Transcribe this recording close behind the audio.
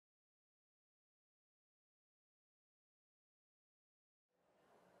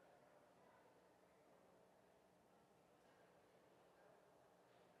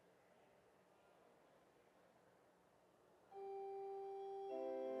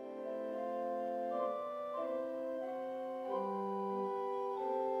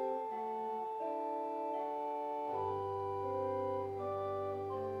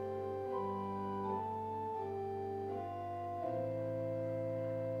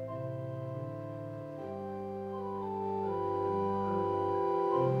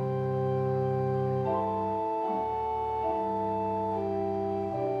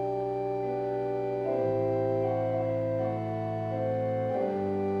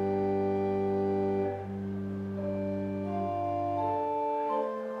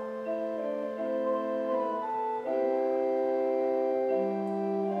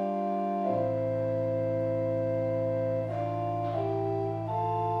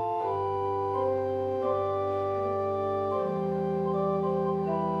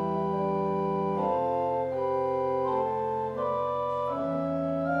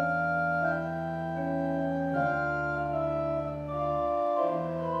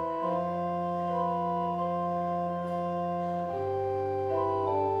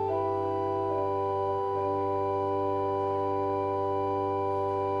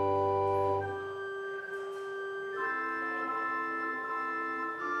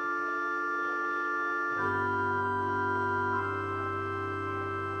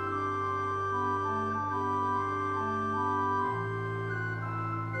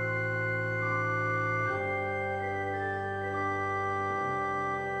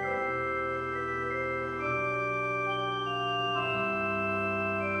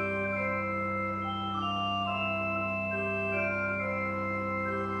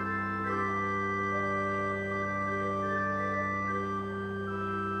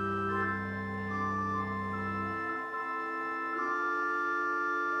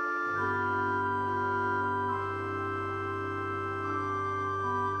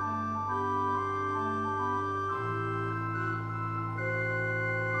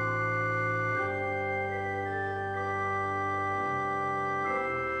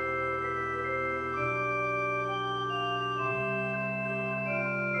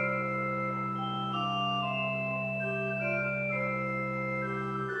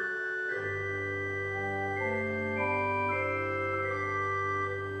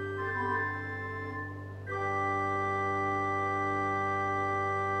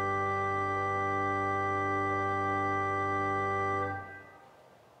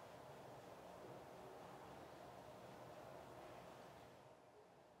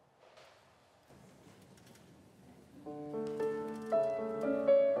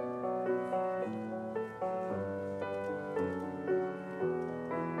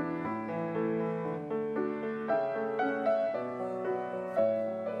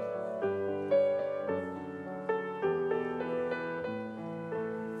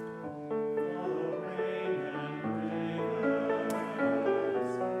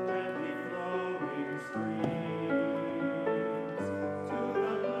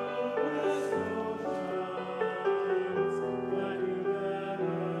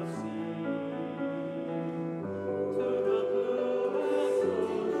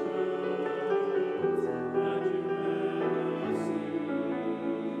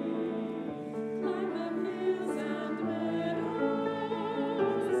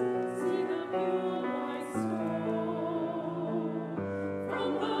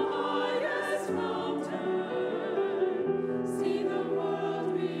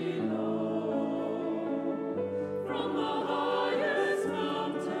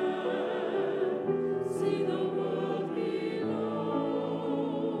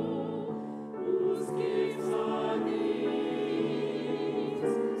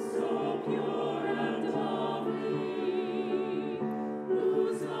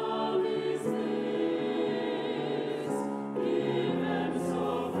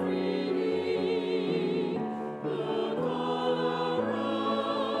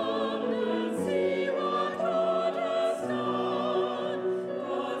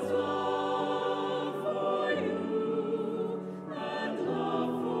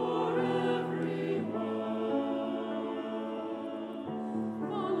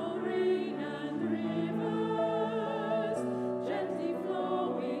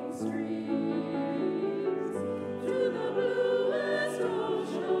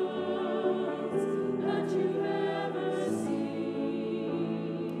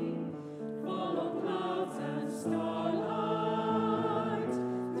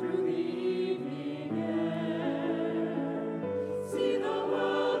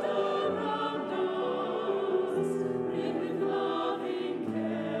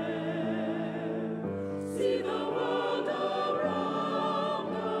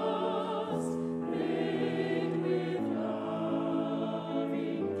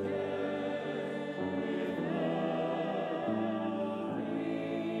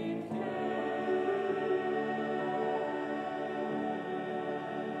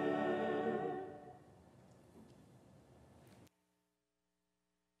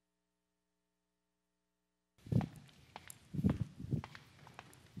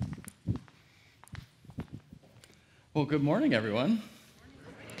Well, good morning, everyone.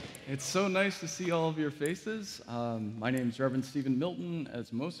 It's so nice to see all of your faces. My name is Reverend Stephen Milton,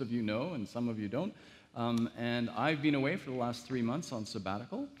 as most of you know, and some of you don't. And I've been away for the last 3 months on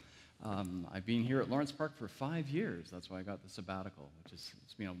sabbatical. I've been here at Lawrence Park for 5 years. That's why I got the sabbatical,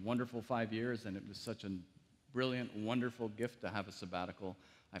 it's been a wonderful 5 years, and it was such a brilliant, wonderful gift to have a sabbatical.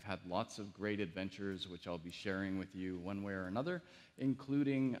 I've had lots of great adventures, which I'll be sharing with you one way or another,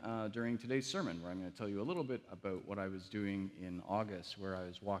 including during today's sermon, where I'm going to tell you a little bit about what I was doing in August, where I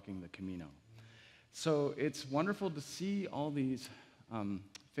was walking the Camino. So it's wonderful to see all these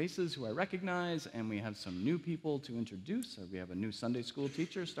faces who I recognize, and we have some new people to introduce. We have a new Sunday school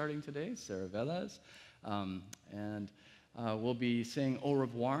teacher starting today, Sarah Velez, and we'll be saying au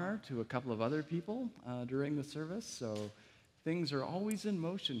revoir to a couple of other people during the service. So things are always in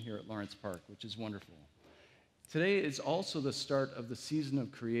motion here at Lawrence Park, which is wonderful. Today is also the start of the season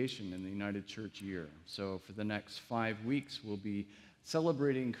of creation in the United Church year. So for the next 5 weeks, we'll be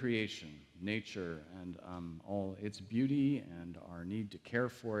celebrating creation, nature, and all its beauty and our need to care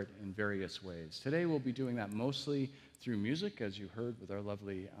for it in various ways. Today we'll be doing that mostly through music, as you heard with our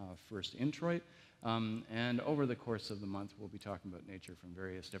lovely first introit. And over the course of the month, we'll be talking about nature from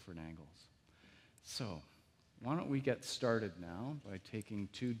various different angles. So why don't we get started now by taking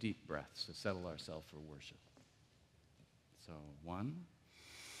 2 deep breaths to settle ourselves for worship. So 1,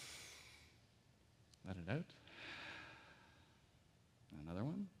 let it out. Another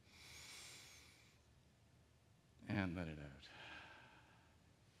one, and let it out.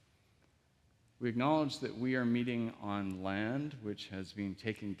 We acknowledge that we are meeting on land which has been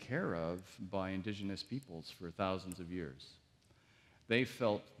taken care of by indigenous peoples for thousands of years. They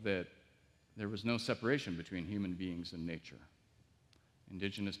felt that there was no separation between human beings and nature.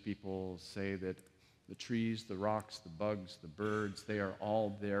 Indigenous people say that the trees, the rocks, the bugs, the birds, they are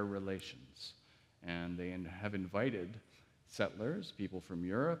all their relations. And they have invited settlers, people from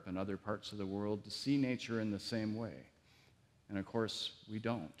Europe and other parts of the world, to see nature in the same way. And of course, we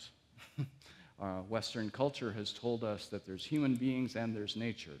don't. Western culture has told us that there's human beings and there's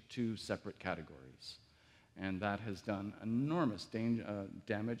nature, 2 separate categories. And that has done enormous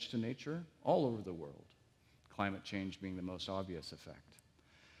damage to nature all over the world, climate change being the most obvious effect.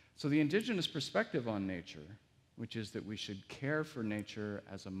 So the indigenous perspective on nature, which is that we should care for nature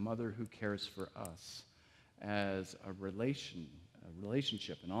as a mother who cares for us, as a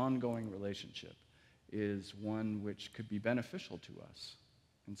relationship, an ongoing relationship, is one which could be beneficial to us.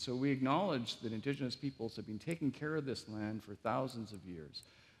 And so we acknowledge that indigenous peoples have been taking care of this land for thousands of years.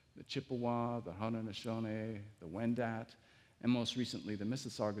 The Chippewa, the Haudenosaunee, the Wendat, and most recently the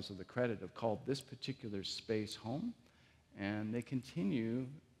Mississaugas of the Credit have called this particular space home, and they continue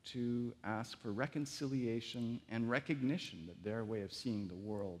to ask for reconciliation and recognition that their way of seeing the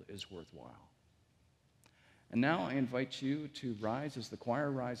world is worthwhile. And now I invite you to rise as the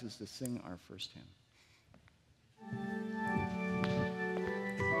choir rises to sing our first hymn.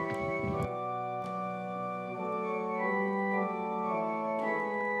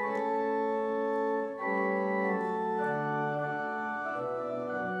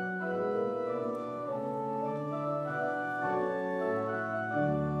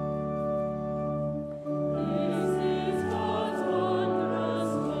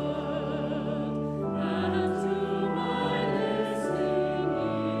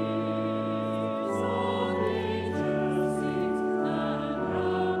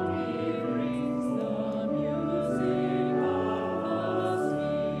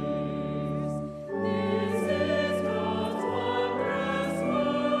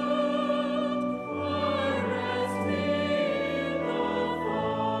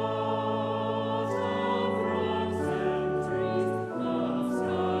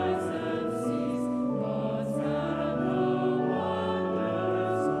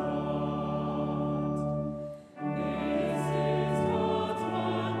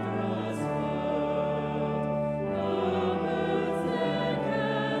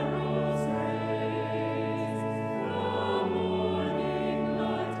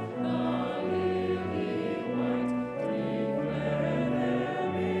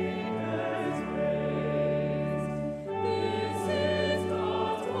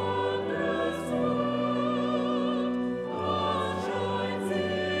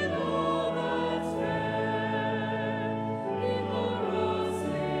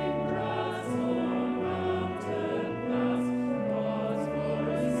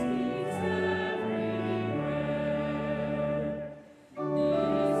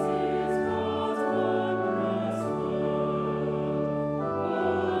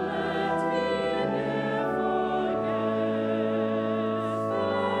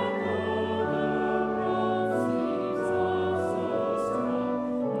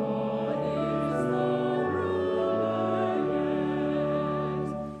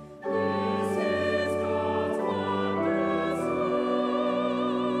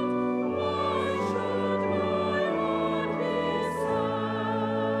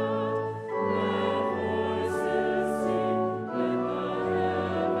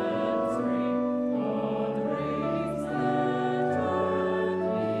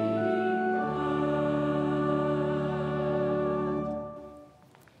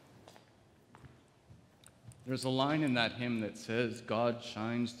 There's a line in that hymn that says, God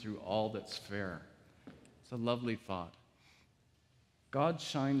shines through all that's fair. It's a lovely thought. God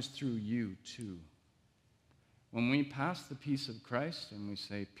shines through you too. When we pass the peace of Christ and we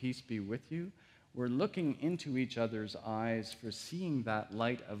say, peace be with you, we're looking into each other's eyes for seeing that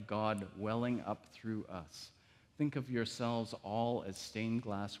light of God welling up through us. Think of yourselves all as stained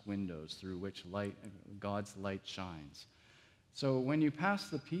glass windows through which God's light shines. So when you pass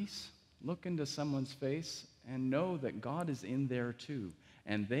the peace, look into someone's face and know that God is in there too,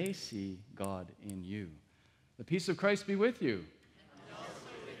 and they see God in you. The peace of Christ be with you. And also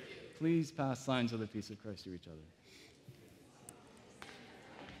with you. Please pass signs of the peace of Christ to each other.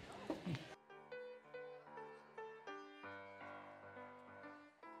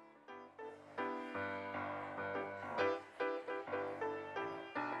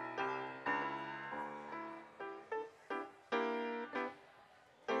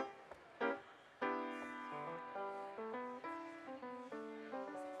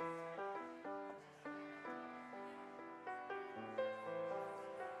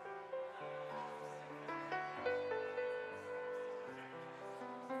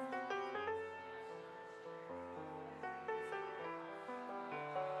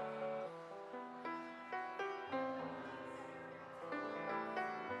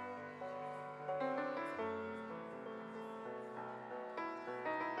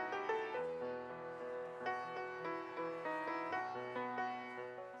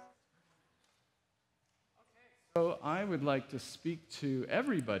 So I would like to speak to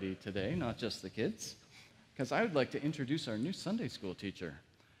everybody today, not just the kids, because I would like to introduce our new Sunday school teacher.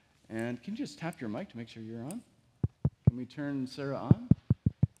 And can you just tap your mic to make sure you're on? Can we turn Sarah on?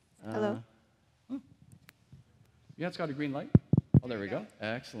 Hello. Yeah, it's got a green light. Oh, there we go.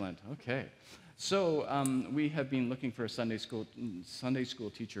 Excellent. Okay. So we have been looking for a Sunday school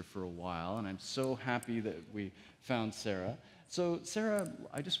teacher for a while, and I'm so happy that we found Sarah. So Sarah,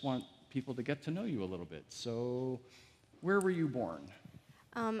 I just want people to get to know you a little bit. So where were you born?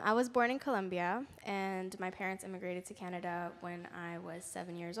 I was born in Colombia, and my parents immigrated to Canada when I was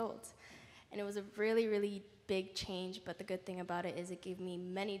 7 years old. And it was a really, really big change, but the good thing about it is it gave me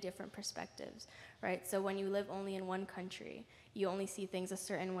many different perspectives, right? So when you live only in one country, you only see things a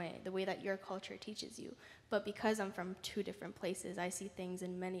certain way, the way that your culture teaches you. But because I'm from two different places, I see things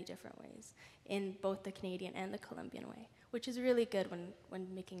in many different ways, in both the Canadian and the Colombian way, which is really good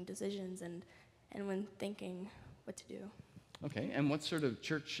when making decisions and when thinking what to do. Okay, and what sort of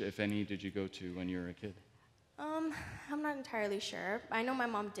church, if any, did you go to when you were a kid? I'm not entirely sure. I know my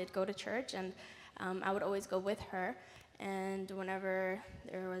mom did go to church, and I would always go with her. And whenever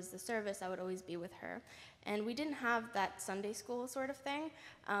there was the service, I would always be with her. And we didn't have that Sunday school sort of thing.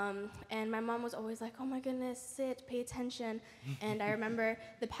 And my mom was always like, oh my goodness, sit, pay attention. And I remember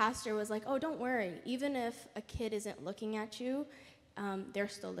the pastor was like, oh, don't worry. Even if a kid isn't looking at you, they're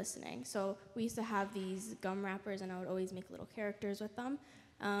still listening. So we used to have these gum wrappers, and I would always make little characters with them.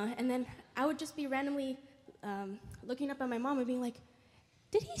 And then I would just be randomly looking up at my mom and being like,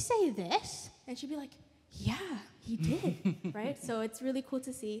 did he say this? And she'd be like, yeah, he did, right? So it's really cool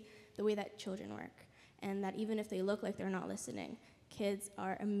to see the way that children work, and that even if they look like they're not listening, kids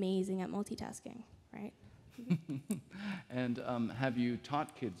are amazing at multitasking, right? And have you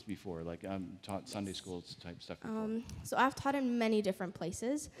taught kids before, like taught Sunday schools type stuff before? So I've taught in many different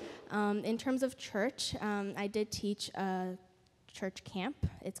places. In terms of church, I did teach a church camp.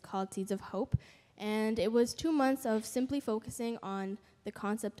 It's called Seeds of Hope. And it was 2 months of simply focusing on the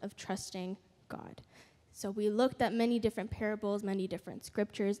concept of trusting God. So we looked at many different parables, many different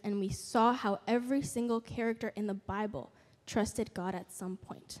scriptures, and we saw how every single character in the Bible trusted God at some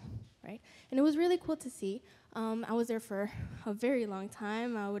point, right? And it was really cool to see. I was there for a very long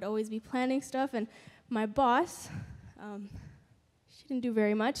time. I would always be planning stuff, and my boss, she didn't do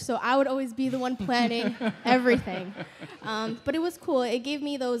very much, so I would always be the one planning everything. But it was cool. It gave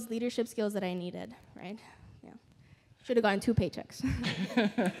me those leadership skills that I needed, right? Yeah. Should have gotten 2 paychecks.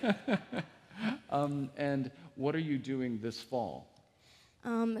 And what are you doing this fall?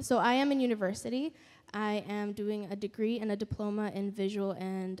 So I am in university. I am doing a degree and a diploma in visual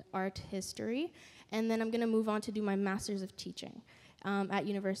and art history, and then I'm going to move on to do my master's of teaching at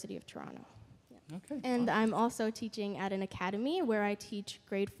University of Toronto. Yeah. Okay. And I'm also teaching at an academy where I teach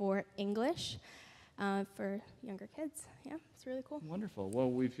grade 4 English for younger kids. Yeah, it's really cool. Wonderful.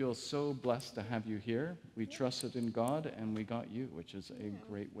 Well, we feel so blessed to have you here. We trusted in God, and we got you, which is a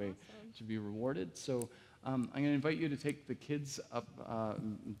great way to be rewarded. So I'm going to invite you to take the kids up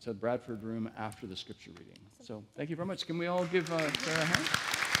to Bradford room after the scripture reading. So thank you very much. Can we all give Sarah a hand?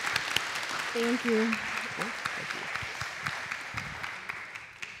 Thank you. Okay, thank you.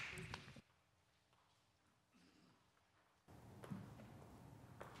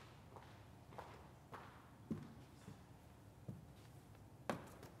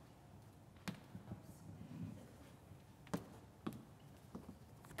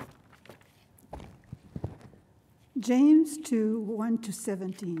 James 2, 1 to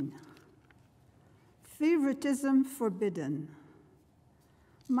 17. Favoritism forbidden.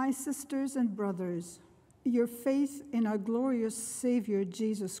 My sisters and brothers, your faith in our glorious Savior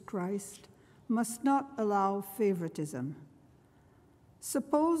Jesus Christ must not allow favoritism.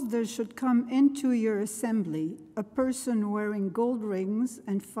 Suppose there should come into your assembly a person wearing gold rings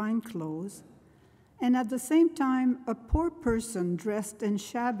and fine clothes, and at the same time a poor person dressed in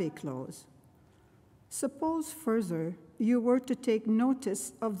shabby clothes. Suppose further you were to take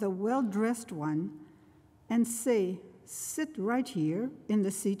notice of the well-dressed one and say, sit right here in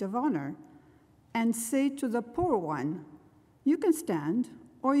the seat of honor, and say to the poor one, you can stand,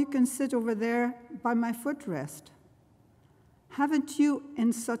 or you can sit over there by my footrest. Haven't you,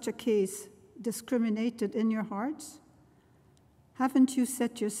 in such a case, discriminated in your hearts? Haven't you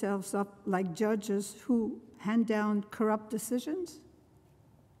set yourselves up like judges who hand down corrupt decisions?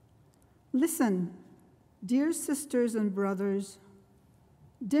 Listen, dear sisters and brothers,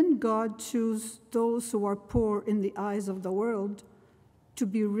 didn't God choose those who are poor in the eyes of the world to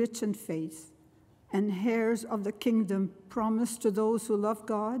be rich in faith and heirs of the kingdom promised to those who love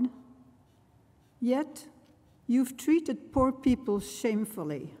God? Yet, you've treated poor people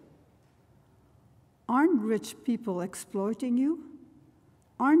shamefully. Aren't rich people exploiting you?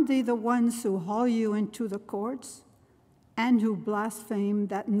 Aren't they the ones who haul you into the courts and who blaspheme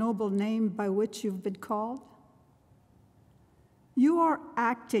that noble name by which you've been called? You are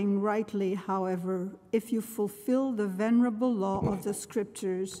acting rightly, however, if you fulfill the venerable law of the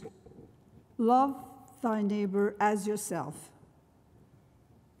Scriptures, love thy neighbor as yourself.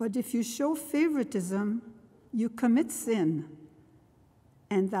 But if you show favoritism, you commit sin,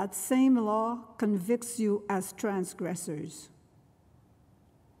 and that same law convicts you as transgressors.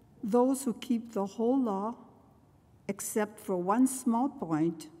 Those who keep the whole law, except for one small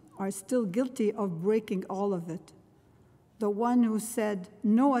point, are still guilty of breaking all of it. The one who said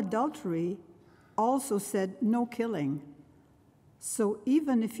no adultery also said no killing. So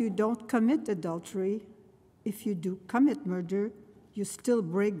even if you don't commit adultery, if you do commit murder, you still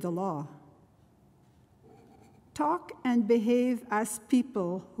break the law. Talk and behave as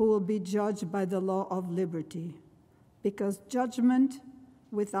people who will be judged by the law of liberty, because judgment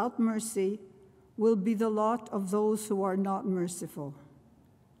without mercy will be the lot of those who are not merciful.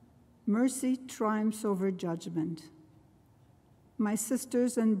 Mercy triumphs over judgment. My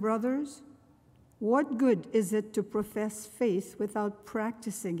sisters and brothers, what good is it to profess faith without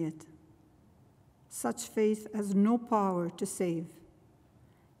practicing it? Such faith has no power to save.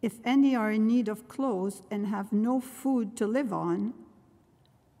 If any are in need of clothes and have no food to live on,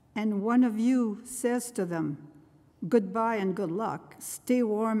 and one of you says to them, goodbye and good luck, stay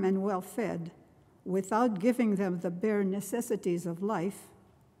warm and well fed, without giving them the bare necessities of life,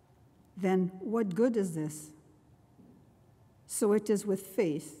 then what good is this? So it is with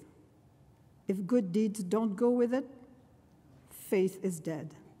faith. If good deeds don't go with it, faith is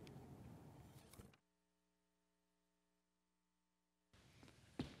dead.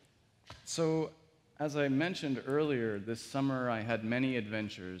 So, as I mentioned earlier, this summer I had many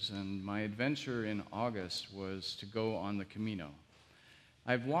adventures, and my adventure in August was to go on the Camino.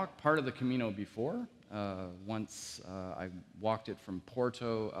 I've walked part of the Camino before. Once I walked it from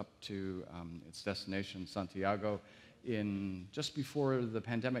Porto up to its destination, Santiago, in just before the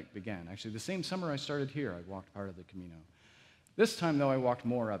pandemic began. Actually, the same summer I started here, I walked part of the Camino. This time, though, I walked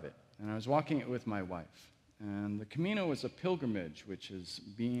more of it, and I was walking it with my wife. And the Camino is a pilgrimage which is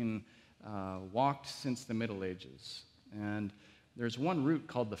being walked since the Middle Ages. And there's one route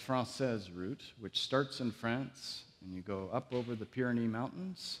called the Française route, which starts in France, and you go up over the Pyrenees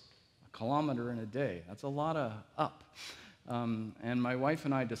Mountains, a kilometer in a day. That's a lot of up. And my wife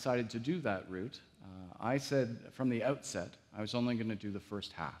and I decided to do that route. I said from the outset, I was only going to do the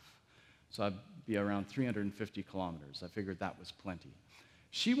first half. So I'd be around 350 kilometers. I figured that was plenty.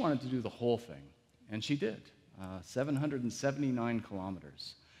 She wanted to do the whole thing, and she did, 779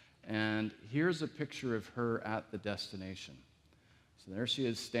 kilometers. And here's a picture of her at the destination. So there she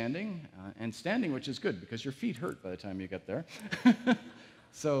is standing, and standing, which is good, because your feet hurt by the time you get there.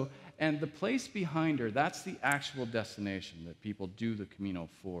 And the place behind her, that's the actual destination that people do the Camino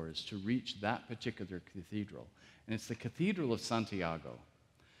for, is to reach that particular cathedral. And it's the Cathedral of Santiago.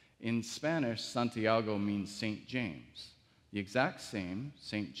 In Spanish, Santiago means St. James, the exact same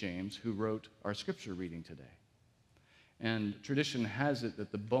St. James who wrote our scripture reading today. And tradition has it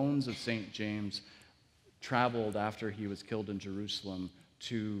that the bones of St. James traveled after he was killed in Jerusalem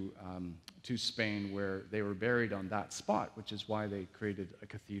to Spain, where they were buried on that spot, which is why they created a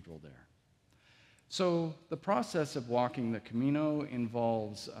cathedral there. So the process of walking the Camino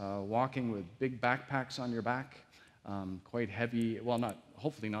involves walking with big backpacks on your back, quite heavy, well,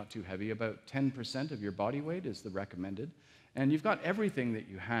 hopefully not too heavy, about 10% of your body weight is the recommended. And you've got everything that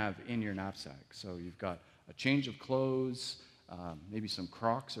you have in your knapsack. So you've got a change of clothes, maybe some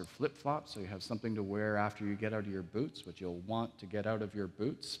Crocs or flip-flops, so you have something to wear after you get out of your boots, but you'll want to get out of your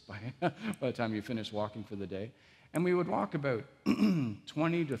boots by the time you finish walking for the day. And we would walk about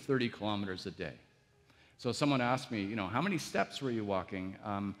 20 to 30 kilometers a day. So someone asked me, how many steps were you walking?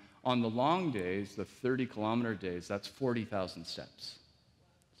 On the long days, the 30-kilometer days, that's 40,000 steps.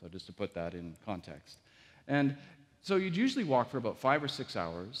 So just to put that in context. And so you'd usually walk for about 5 or 6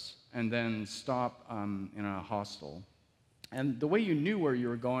 hours and then stop in a hostel. And the way you knew where you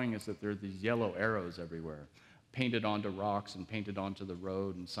were going is that there are these yellow arrows everywhere, painted onto rocks and painted onto the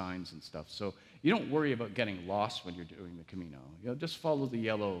road and signs and stuff. So you don't worry about getting lost when you're doing the Camino. Just follow the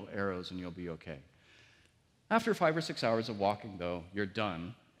yellow arrows and you'll be okay. After 5 or 6 hours of walking, though, you're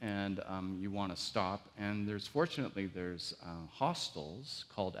done, and you want to stop. And fortunately, there's hostels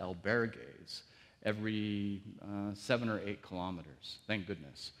called albergues every 7 or 8 kilometers. Thank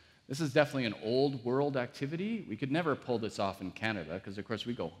goodness. This is definitely an old world activity. We could never pull this off in Canada because, of course,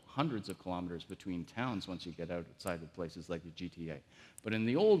 we go hundreds of kilometers between towns once you get outside of places like the GTA. But in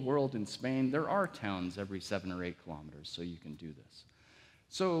the old world in Spain, there are towns every 7 or 8 kilometers, so you can do this.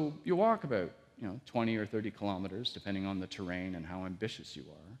 So you walk about 20 or 30 kilometers, depending on the terrain and how ambitious you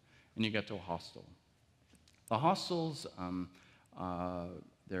are, and you get to a hostel. The hostels,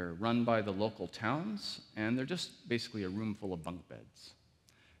 they're run by the local towns, and they're just basically a room full of bunk beds.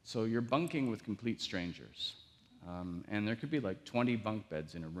 So you're bunking with complete strangers, and there could be like 20 bunk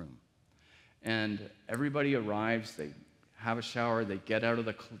beds in a room. And everybody arrives, they have a shower, they get out of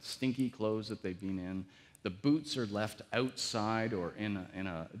the stinky clothes that they've been in. The boots are left outside or in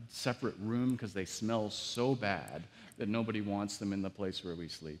a separate room because they smell so bad that nobody wants them in the place where we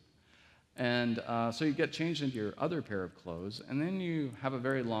sleep. And so you get changed into your other pair of clothes, and then you have a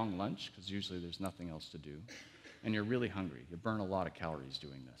very long lunch because usually there's nothing else to do. And you're really hungry. You burn a lot of calories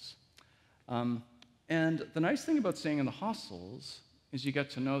doing this. And the nice thing about staying in the hostels is you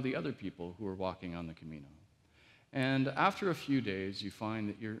get to know the other people who are walking on the Camino. And after a few days, you find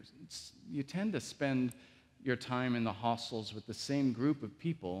that you tend to spend your time in the hostels with the same group of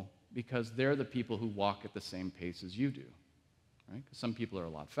people because they're the people who walk at the same pace as you do. Right? 'Cause some people are a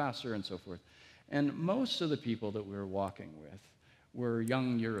lot faster and so forth. And most of the people that we were walking with were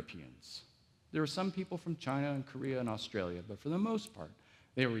young Europeans. There were some people from China and Korea and Australia, but for the most part,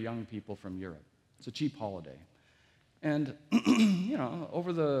 they were young people from Europe. It's a cheap holiday. And,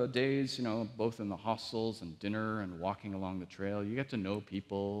 over the days, both in the hostels and dinner and walking along the trail, you get to know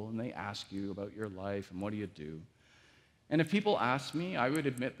people, and they ask you about your life and what do you do. And if people asked me, I would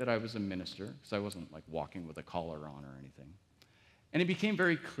admit that I was a minister, because I wasn't like walking with a collar on or anything. And it became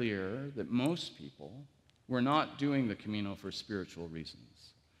very clear that most people were not doing the Camino for spiritual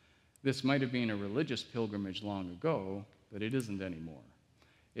reasons. This might have been a religious pilgrimage long ago, but it isn't anymore.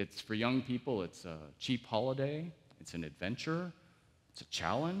 It's for young people, it's a cheap holiday, it's an adventure, it's a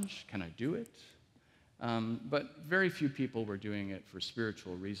challenge, can I do it? But very few people were doing it for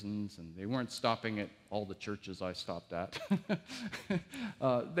spiritual reasons, and they weren't stopping at all the churches I stopped at.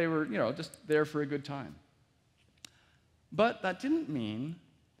 They were, just there for a good time. But that didn't mean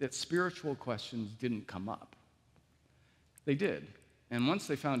that spiritual questions didn't come up. They did. And once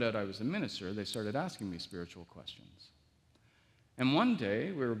they found out I was a minister, they started asking me spiritual questions. And one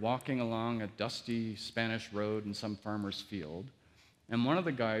day, we were walking along a dusty Spanish road in some farmer's field, and one of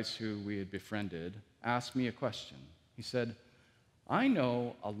the guys who we had befriended asked me a question. He said, I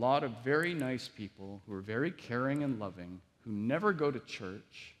know a lot of very nice people who are very caring and loving, who never go to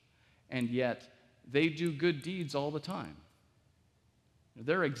church, and yet they do good deeds all the time.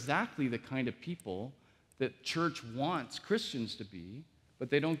 They're exactly the kind of people that church wants Christians to be, but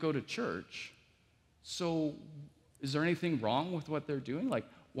they don't go to church. So is there anything wrong with what they're doing? Like,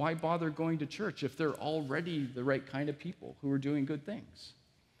 why bother going to church if they're already the right kind of people who are doing good things?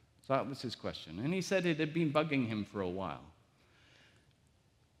 So that was his question. And he said it had been bugging him for a while.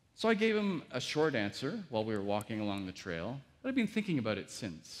 So I gave him a short answer while we were walking along the trail, but I've been thinking about it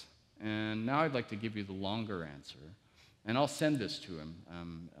since. And now I'd like to give you the longer answer. And I'll send this to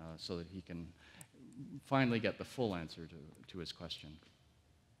him so that he can finally get the full answer to his question.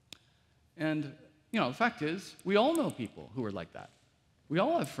 And, the fact is, we all know people who are like that. We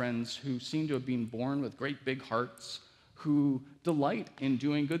all have friends who seem to have been born with great big hearts, who delight in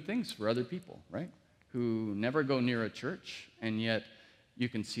doing good things for other people, right? Who never go near a church, and yet you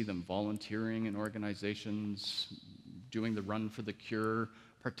can see them volunteering in organizations, doing the Run for the Cure,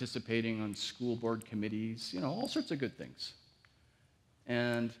 participating on school board committees, all sorts of good things.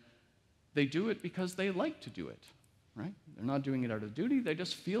 And they do it because they like to do it. right? They're not doing it out of duty. They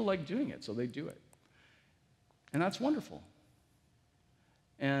just feel like doing it, so they do it. And that's wonderful.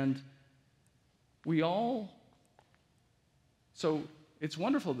 And so it's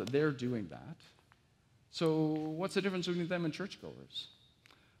wonderful that they're doing that. So what's the difference between them and churchgoers?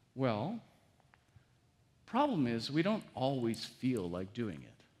 Well, problem is we don't always feel like doing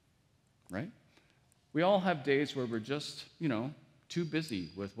it, right? We all have days where we're just, too busy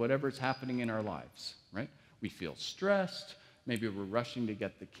with whatever's happening in our lives, right? We feel stressed, maybe we're rushing to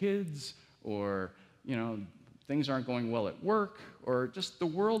get the kids, or, things aren't going well at work, or just the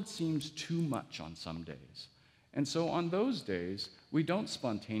world seems too much on some days. And so on those days, we don't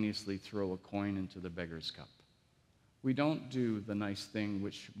spontaneously throw a coin into the beggar's cup. We don't do the nice thing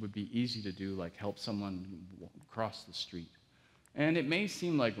which would be easy to do, like help someone cross the street. And it may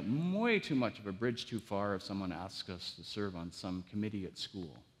seem like way too much of a bridge too far if someone asks us to serve on some committee at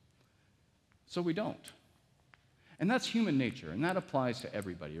school. So we don't. And that's human nature, and that applies to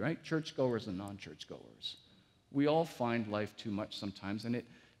everybody, right? Churchgoers and non-churchgoers. We all find life too much sometimes, and it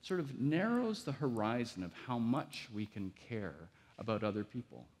sort of narrows the horizon of how much we can care about other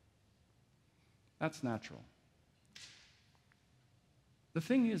people. That's natural. The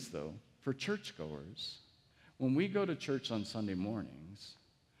thing is, though, for churchgoers, when we go to church on Sunday mornings,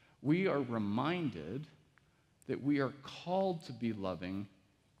 we are reminded that we are called to be loving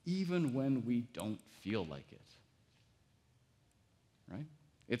even when we don't feel like it. Right?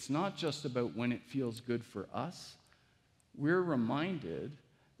 It's not just about when it feels good for us. We're reminded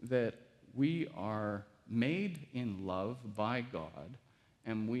that we are made in love by God,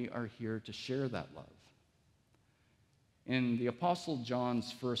 and we are here to share that love. In the Apostle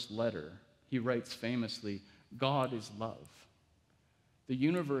John's first letter, he writes famously, God is love. The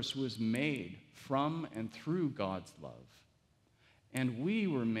universe was made from and through God's love. And we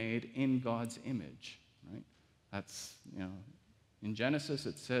were made in God's image, right? That's, in Genesis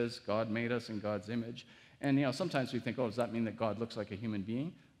it says God made us in God's image. And, sometimes we think, does that mean that God looks like a human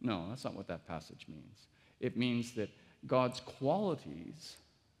being? No, that's not what that passage means. It means that God's qualities,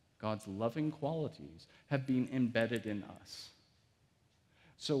 God's loving qualities, have been embedded in us.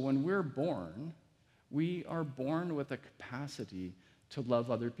 So when we're born, we are born with a capacity to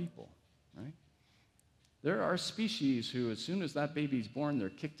love other people, right? There are species who, as soon as that baby's born, they're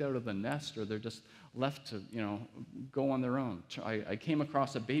kicked out of the nest, or they're just left to, go on their own. I came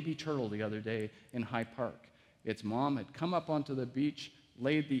across a baby turtle the other day in High Park. Its mom had come up onto the beach,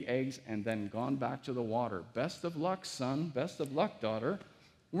 laid the eggs, and then gone back to the water. Best of luck, son. Best of luck, daughter.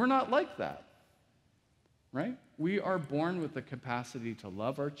 We're not like that, right? We are born with the capacity to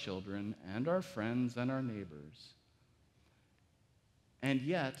love our children and our friends and our neighbors. And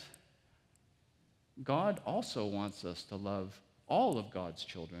yet, God also wants us to love all of God's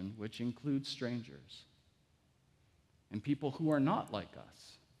children, which includes strangers and people who are not like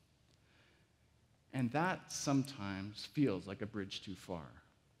us. And that sometimes feels like a bridge too far.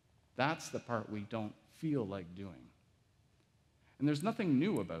 That's the part we don't feel like doing. And there's nothing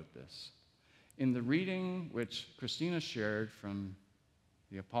new about this. In the reading which Christina shared from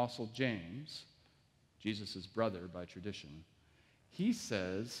the Apostle James, Jesus' brother by tradition, he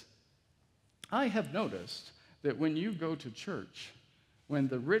says, I have noticed that when you go to church, when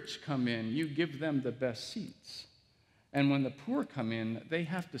the rich come in, you give them the best seats. And when the poor come in, they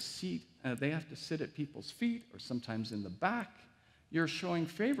have to sit at people's feet, or sometimes in the back. You're showing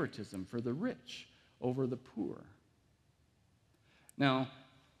favoritism for the rich over the poor. Now,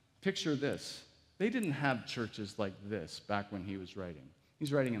 picture this. They didn't have churches like this back when he was writing.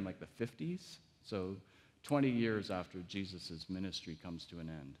 He's writing in like the 50s, so 20 years after Jesus' ministry comes to an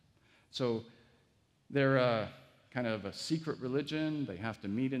end. So they're kind of a secret religion. They have to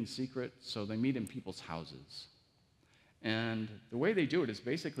meet in secret, so they meet in people's houses. And the way they do it is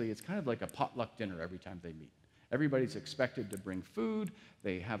basically, it's kind of like a potluck dinner every time they meet. Everybody's expected to bring food.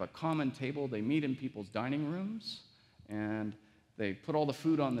 They have a common table. They meet in people's dining rooms, and they put all the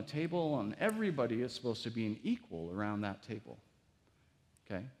food on the table, and everybody is supposed to be an equal around that table.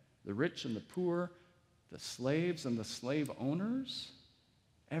 Okay? The rich and the poor, the slaves and the slave owners,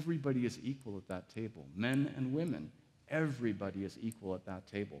 everybody is equal at that table. Men and women, everybody is equal at that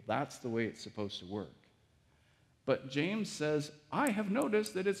table. That's the way it's supposed to work. But James says, I have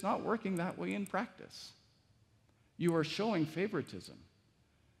noticed that it's not working that way in practice. You are showing favoritism.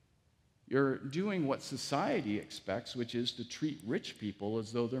 You're doing what society expects, which is to treat rich people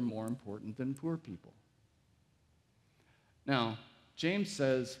as though they're more important than poor people. Now, James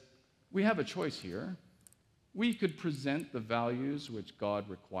says, we have a choice here. We could present the values which God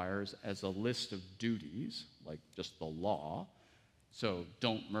requires as a list of duties, like just the law. So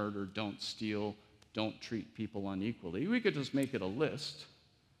don't murder, don't steal, don't treat people unequally. We could just make it a list,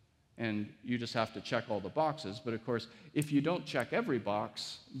 and you just have to check all the boxes. But of course, if you don't check every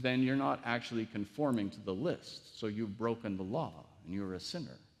box, then you're not actually conforming to the list. So you've broken the law, and you're a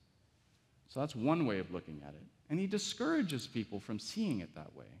sinner. So that's one way of looking at it. And he discourages people from seeing it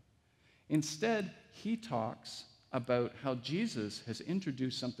that way. Instead, he talks about how Jesus has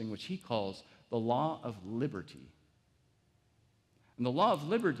introduced something which he calls the law of liberty. And the law of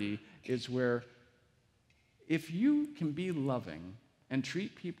liberty is where if you can be loving and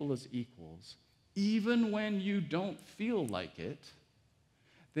treat people as equals, even when you don't feel like it,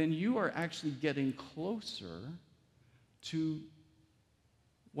 then you are actually getting closer to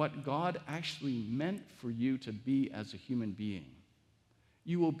what God actually meant for you to be as a human being.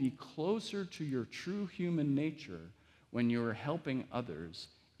 You will be closer to your true human nature when you're helping others,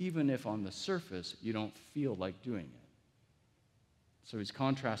 even if on the surface you don't feel like doing it. So he's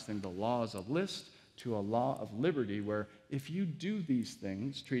contrasting the law as a list to a law of liberty, where if you do these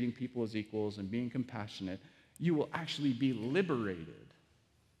things, treating people as equals and being compassionate, you will actually be liberated.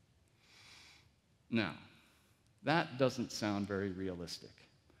 Now, that doesn't sound very realistic.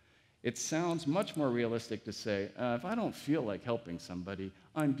 It sounds much more realistic to say, if I don't feel like helping somebody,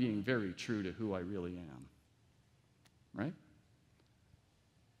 I'm being very true to who I really am. Right?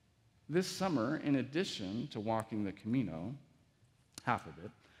 This summer, in addition to walking the Camino, half of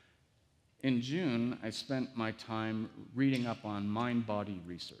it, in June, I spent my time reading up on mind-body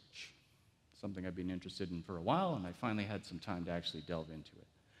research, something I've been interested in for a while, and I finally had some time to actually delve into it.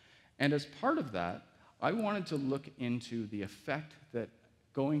 And as part of that, I wanted to look into the effect that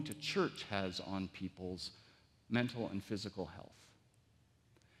going to church has on people's mental and physical health.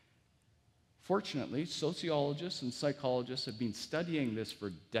 Fortunately, sociologists and psychologists have been studying this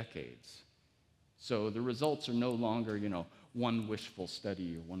for decades. So the results are no longer, one wishful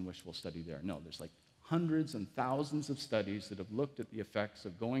study or one wishful study there. No, there's like hundreds and thousands of studies that have looked at the effects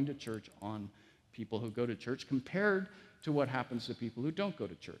of going to church on people who go to church compared to what happens to people who don't go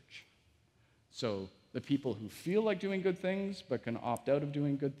to church. So the people who feel like doing good things but can opt out of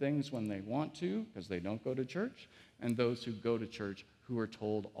doing good things when they want to because they don't go to church, and those who go to church who are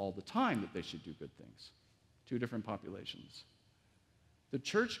told all the time that they should do good things. Two different populations. The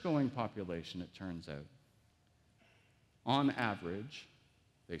church-going population, it turns out, on average,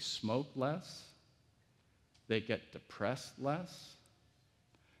 they smoke less, they get depressed less,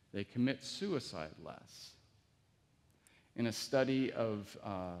 they commit suicide less. In a study of,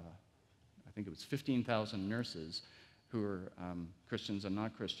 I think it was 15,000 nurses who were Christians and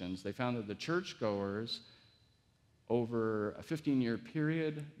not Christians, they found that the churchgoers, over a 15-year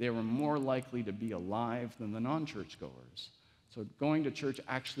period, they were more likely to be alive than the non-churchgoers. So going to church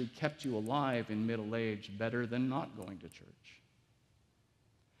actually kept you alive in middle age better than not going to church.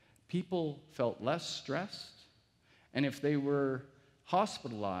 People felt less stressed, and if they were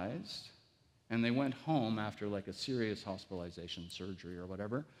hospitalized and they went home after like a serious hospitalization, surgery or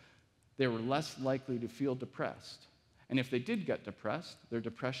whatever, they were less likely to feel depressed. And if they did get depressed, their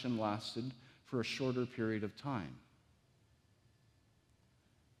depression lasted for a shorter period of time.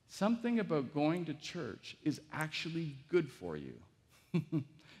 Something about going to church is actually good for you.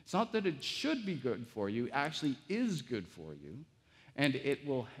 It's not that it should be good for you, it actually is good for you, and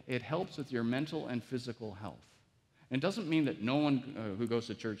it helps with your mental and physical health. And it doesn't mean that no one who goes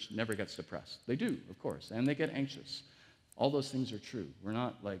to church never gets depressed. They do, of course, and they get anxious. All those things are true. We're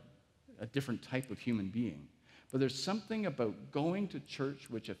not like a different type of human being. But there's something about going to church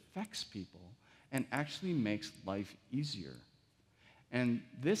which affects people and actually makes life easier. And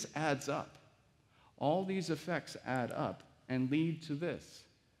this adds up. All these effects add up and lead to this,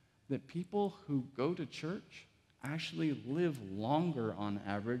 that people who go to church actually live longer on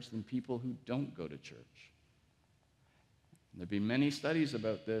average than people who don't go to church. There have been many studies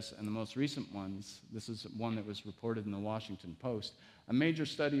about this, and the most recent ones, this is one that was reported in the Washington Post. A major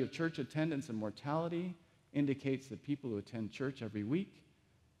study of church attendance and mortality indicates that people who attend church every week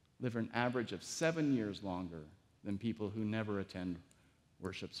live an average of 7 years longer than people who never attend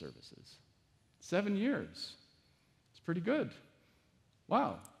worship services. 7 years. It's pretty good.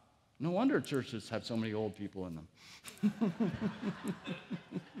 Wow. No wonder churches have so many old people in them.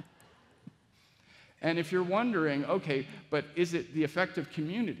 And if you're wondering, okay, but is it the effect of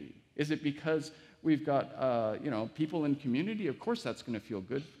community? Is it because we've got people in community? Of course that's going to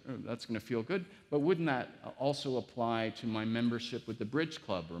feel good. But wouldn't that also apply to my membership with the Bridge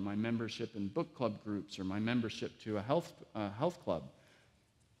Club, or my membership in book club groups, or my membership to a health club?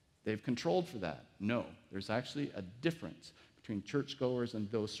 They've controlled for that. No, there's actually a difference between churchgoers and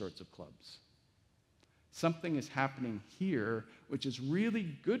those sorts of clubs. Something is happening here which is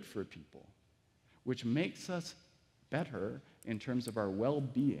really good for people, which makes us better in terms of our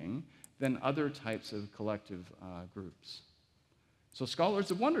well-being than other types of collective groups. So scholars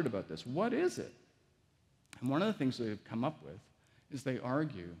have wondered about this. What is it? And one of the things they've come up with is they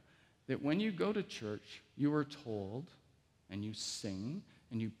argue that when you go to church, you are told and you sing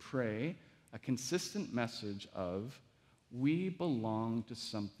and you pray a consistent message of, we belong to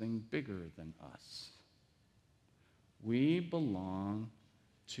something bigger than us. We belong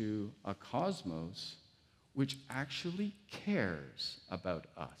to a cosmos which actually cares about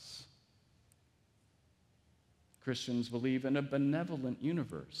us. Christians believe in a benevolent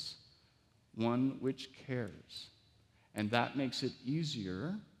universe, one which cares. And that makes it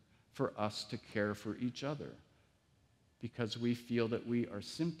easier for us to care for each other, because we feel that we are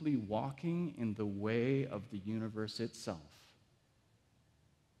simply walking in the way of the universe itself.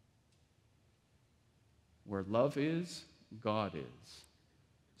 Where love is, God is.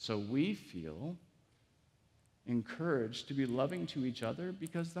 So we feel encouraged to be loving to each other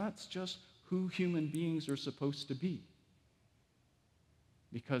because that's just who human beings are supposed to be.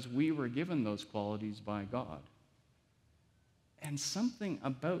 Because we were given those qualities by God. And something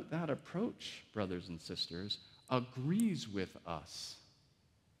about that approach, brothers and sisters, agrees with us.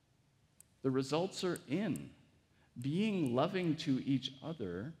 The results are in. Being loving to each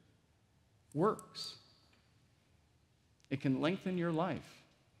other works. It can lengthen your life.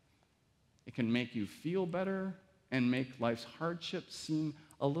 It can make you feel better and make life's hardships seem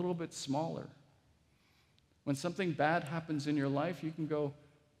a little bit smaller. When something bad happens in your life, you can go,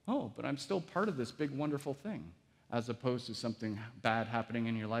 oh, but I'm still part of this big, wonderful thing, as opposed to something bad happening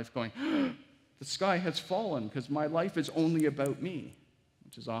in your life going, the sky has fallen because my life is only about me,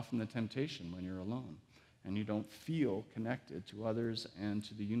 which is often the temptation when you're alone and you don't feel connected to others and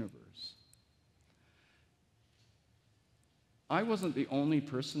to the universe. I wasn't the only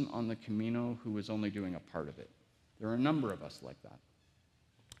person on the Camino who was only doing a part of it. There are a number of us like that.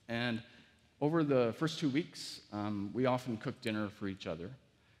 And over the first 2 weeks, we often cooked dinner for each other.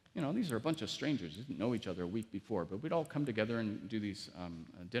 You know, these are a bunch of strangers who didn't know each other a week before, but we'd all come together and do these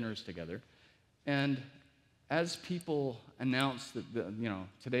dinners together. And as people announced that,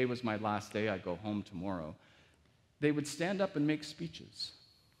 today was my last day, I go home tomorrow, they would stand up and make speeches.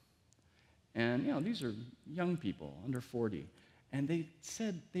 And, these are young people, under 40. And they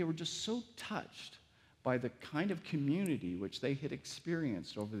said they were just so touched by the kind of community which they had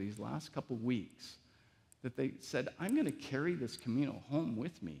experienced over these last couple weeks that they said, I'm going to carry this Camino home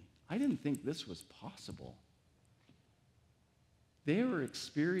with me. I didn't think this was possible. They were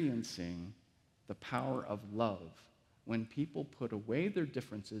experiencing the power of love when people put away their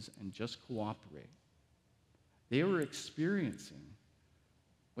differences and just cooperate. They were experiencing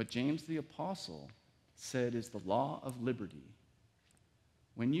what James the Apostle said is the law of liberty.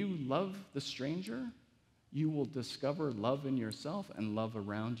 When you love the stranger, you will discover love in yourself and love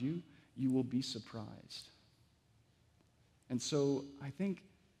around you. You will be surprised. And so I think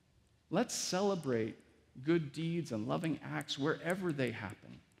let's celebrate good deeds and loving acts wherever they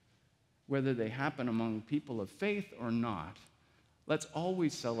happen, whether they happen among people of faith or not. Let's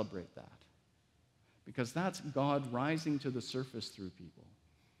always celebrate that, because that's God rising to the surface through people.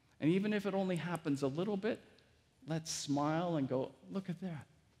 And even if it only happens a little bit, let's smile and go, look at that.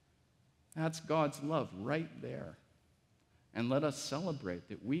 That's God's love right there. And let us celebrate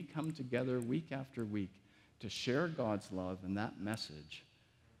that we come together week after week to share God's love and that message,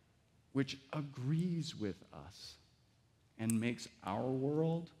 which agrees with us and makes our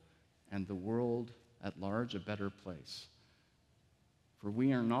world and the world at large a better place. For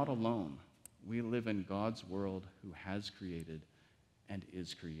we are not alone. We live in God's world, who has created and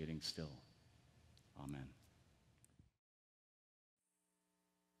is creating still. Amen.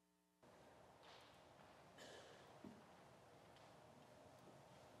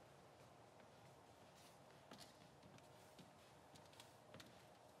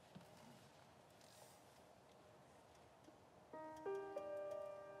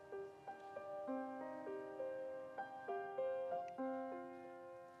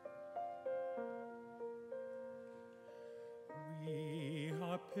 We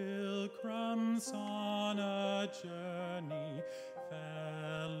are pilgrims on a journey,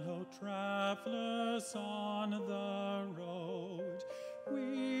 fellow travelers on the road.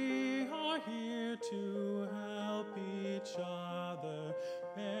 We are here to help each other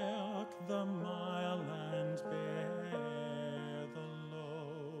bear the mile and bear the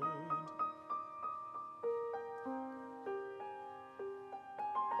load.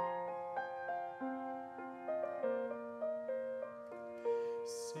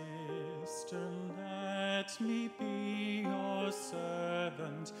 Sister, let me be your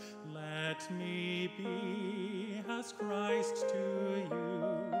servant. Let me be as Christ to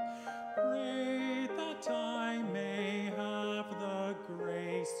you. Pray that I may have the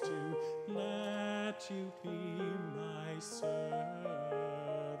grace to let you be my servant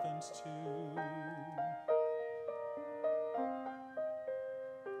too.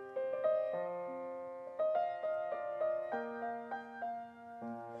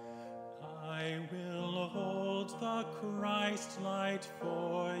 I will hold the Christ light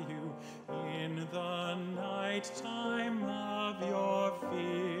for you in the night time of your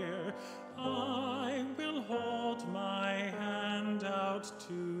fear. I will hold my hand out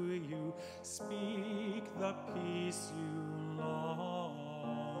to you, speak the peace you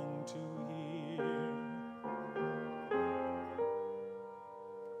long to hear.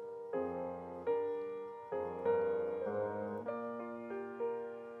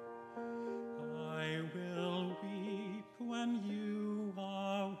 I will weep when you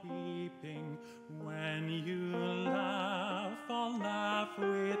are weeping. When you laugh, I'll laugh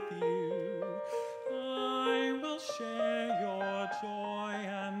with you. I will share your joy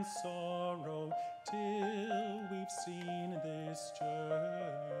and sorrow till we've seen this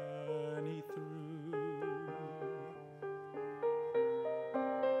journey through.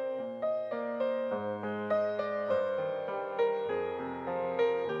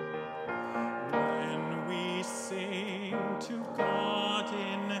 When we sing to God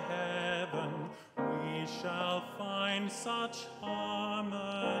in heaven, we shall find such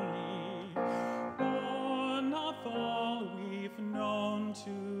harmony, born of all we've known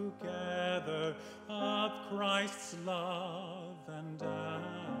together, of Christ's love and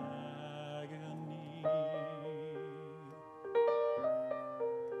agony.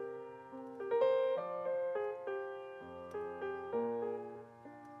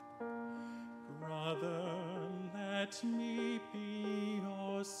 Brother, let me be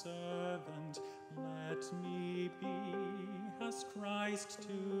your servant. Let me be as Christ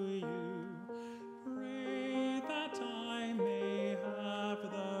to you. Pray that I may have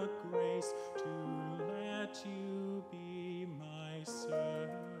the grace to let you be my servant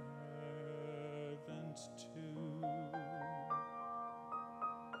too.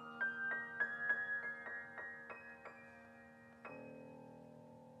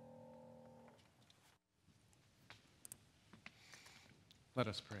 Let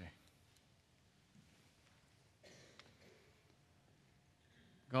us pray.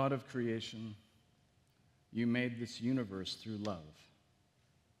 God of creation, you made this universe through love.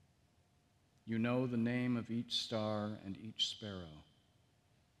 You know the name of each star and each sparrow.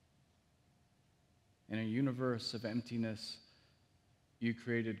 In a universe of emptiness, you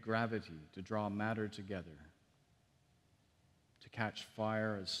created gravity to draw matter together, to catch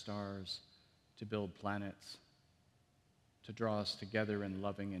fire as stars, to build planets, to draw us together in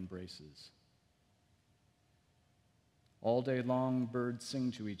loving embraces. All day long, birds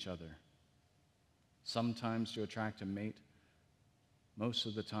sing to each other, sometimes to attract a mate, most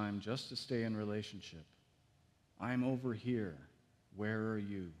of the time just to stay in relationship. I'm over here. Where are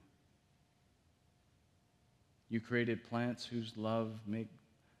you? You created plants whose love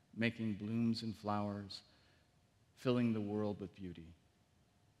making blooms and flowers, filling the world with beauty.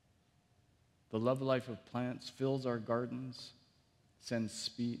 The love life of plants fills our gardens, sends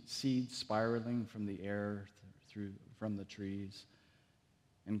seeds spiraling from the air from the trees,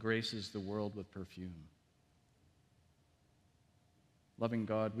 and graces the world with perfume. Loving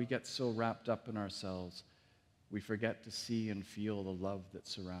God, we get so wrapped up in ourselves, we forget to see and feel the love that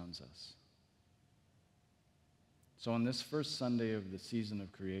surrounds us. So on this first Sunday of the season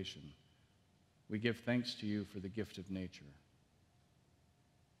of creation, we give thanks to you for the gift of nature.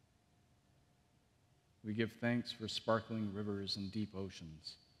 We give thanks for sparkling rivers and deep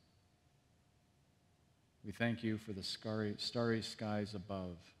oceans. We thank you for the starry skies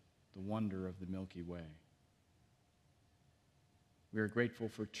above, the wonder of the Milky Way. We are grateful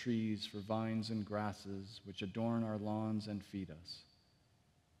for trees, for vines and grasses which adorn our lawns and feed us.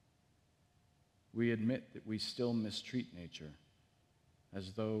 We admit that we still mistreat nature,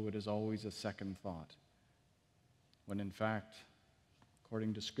 as though it is always a second thought, when in fact,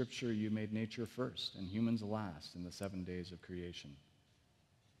 according to Scripture, you made nature first and humans last in the 7 days of creation.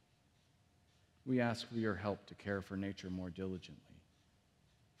 We ask for your help to care for nature more diligently,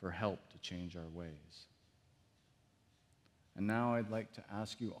 for help to change our ways. And now I'd like to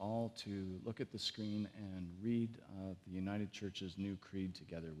ask you all to look at the screen and read the United Church's new creed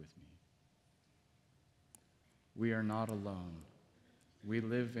together with me. We are not alone. We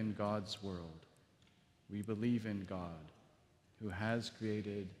live in God's world. We believe in God, who has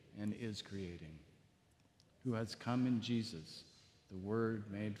created and is creating, who has come in Jesus, the Word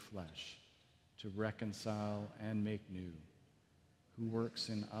made flesh, to reconcile and make new, who works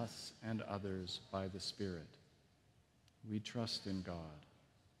in us and others by the Spirit. We trust in God.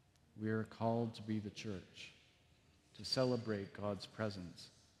 We are called to be the church, to celebrate God's presence,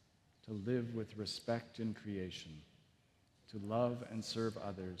 to live with respect in creation, to love and serve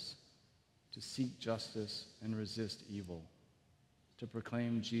others, to seek justice and resist evil, to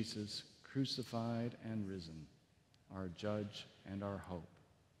proclaim Jesus crucified and risen, our judge and our hope.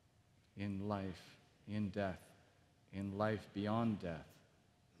 In life, in death, in life beyond death,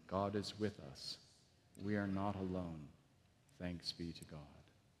 God is with us. We are not alone. Thanks be to God.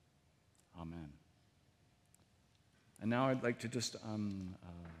 Amen. And now I'd like to just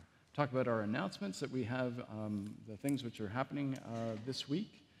talk about our announcements that we have, the things which are happening this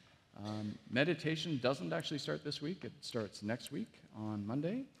week. Meditation doesn't actually start this week. It starts next week on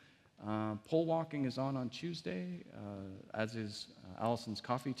Monday. Pole walking is on Tuesday, as is Allison's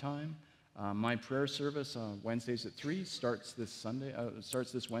coffee time. My prayer service Wednesdays at 3 starts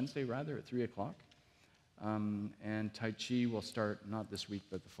this Wednesday at 3 o'clock. And Tai Chi will start not this week,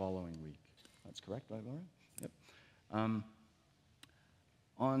 but the following week. That's correct, right, Laura? Yep.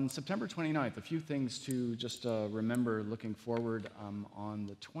 On September 29th, a few things to just remember looking forward. On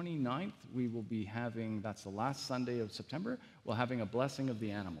the 29th, we will be having, that's the last Sunday of September, we're having a blessing of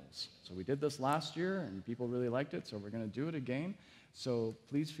the animals. So we did this last year, and people really liked it, so we're going to do it again. So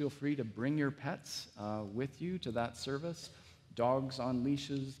please feel free to bring your pets with you to that service. Dogs on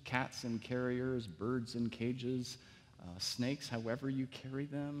leashes, cats in carriers, birds in cages, snakes however you carry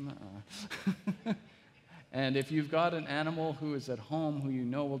them. And if you've got an animal who is at home who you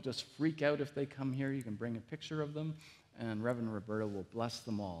know will just freak out if they come here, you can bring a picture of them, and Reverend Roberta will bless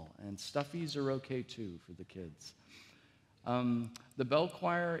them all. And stuffies are okay too for the kids. The bell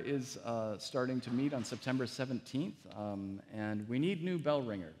choir is starting to meet on September 17th, and we need new bell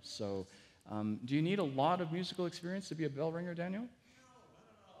ringers. So do you need a lot of musical experience to be a bell ringer, Daniel?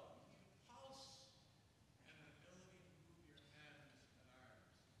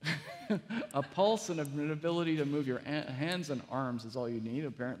 A pulse and an ability to move your hands and arms is all you need,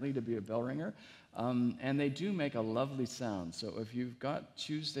 apparently, to be a bell ringer. And they do make a lovely sound. So if you've got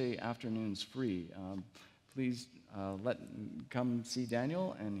Tuesday afternoons free, please come see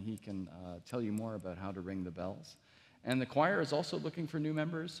Daniel, and he can tell you more about how to ring the bells. And the choir is also looking for new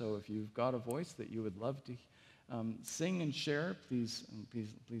members, so if you've got a voice that you would love to sing and share, please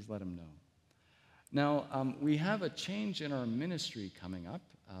let him know. Now, we have a change in our ministry coming up.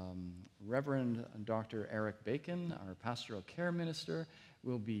 Reverend Dr. Eric Bacon, our pastoral care minister,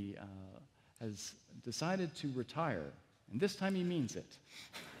 has decided to retire, and this time he means it.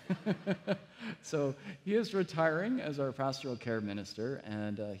 So he is retiring as our pastoral care minister,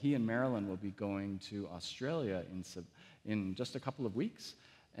 and he and Marilyn will be going to Australia in just a couple of weeks,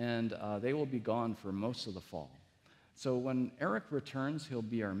 and they will be gone for most of the fall. So when Eric returns, he'll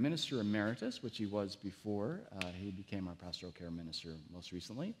be our minister emeritus, which he was before. He became our pastoral care minister most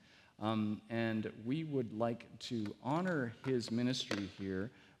recently. And we would like to honor his ministry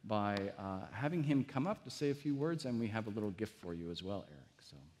here by having him come up to say a few words, and we have a little gift for you as well, Eric.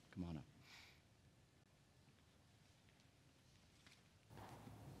 So come on up.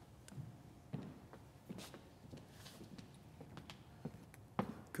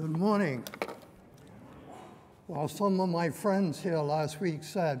 Good morning. Well, some of my friends here last week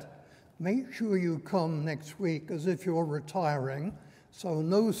said, make sure you come next week as if you're retiring. So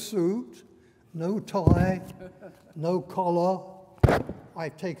no suit, no tie, no collar.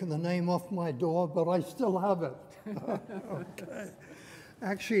 I've taken the name off my door, but I still have it. Okay.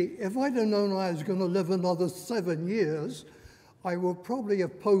 Actually, if I'd have known I was going to live another 7 years, I would probably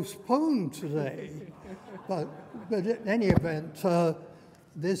have postponed today. But in any event,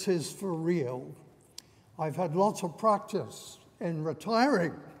 this is for real. I've had lots of practice in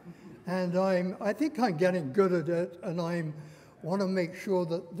retiring, and I think I'm getting good at it, and I want to make sure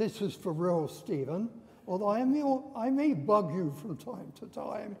that this is for real, Stephen, although I may bug you from time to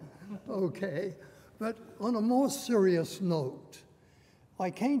time, okay? But on a more serious note, I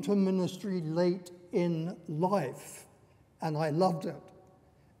came to ministry late in life, and I loved it,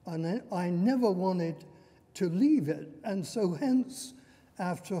 and I never wanted to leave it, and so hence,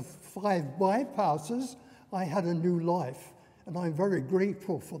 after 5 bypasses, I had a new life, and I'm very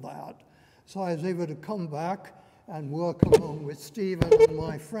grateful for that. So I was able to come back and work along with Stephen and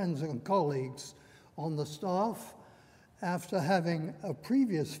my friends and colleagues on the staff after having a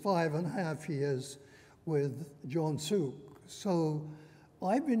previous 5.5 years with John Suk. So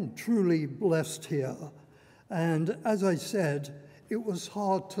I've been truly blessed here. And as I said, it was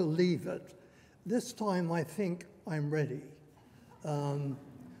hard to leave it. This time I think I'm ready.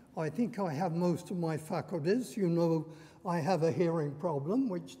 I think I have most of my faculties. You know, I have a hearing problem,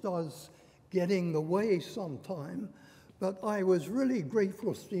 which does get in the way sometime. But I was really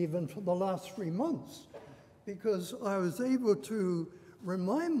grateful, Stephen, for the last 3 months, because I was able to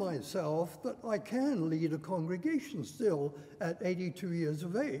remind myself that I can lead a congregation still at 82 years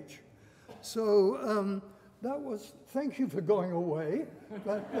of age. So thank you for going away,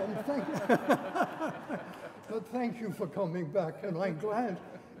 but thank you for coming back, and I'm glad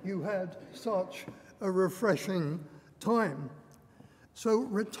you had such a refreshing time. So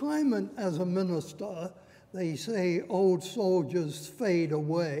retirement as a minister, they say old soldiers fade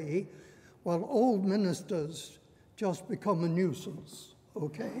away, while old ministers just become a nuisance,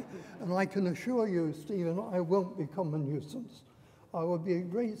 okay? And I can assure you, Stephen, I won't become a nuisance. I will be a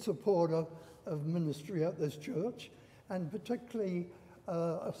great supporter of ministry at this church, and particularly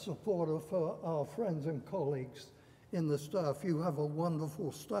a supporter for our friends and colleagues in the staff. You have a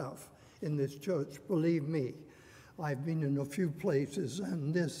wonderful staff in this church, believe me. I've been in a few places,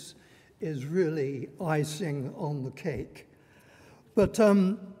 and this is really icing on the cake. But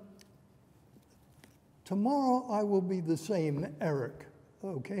tomorrow I will be the same Eric,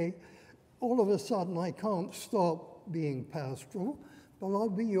 okay? All of a sudden I can't stop being pastoral, but I'll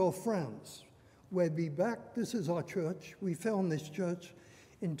be your friends. We'll be back. This is our church. We found this church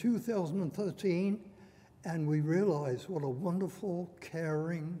in 2013, and we realized what a wonderful,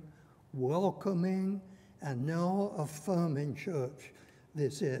 caring, welcoming, and now affirming church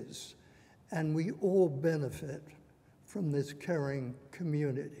this is. And we all benefit from this caring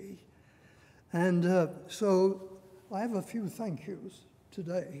community. And so I have a few thank yous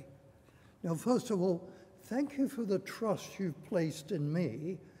today. Now, first of all, thank you for the trust you've placed in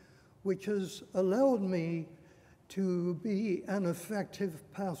me, which has allowed me to be an effective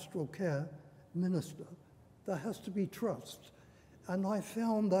pastoral care minister. There has to be trust. And I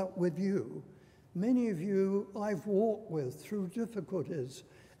found that with you. Many of you I've walked with through difficulties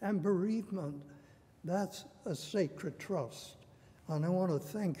and bereavement. That's a sacred trust. And I want to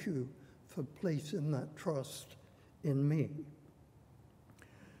thank you for placing that trust in me.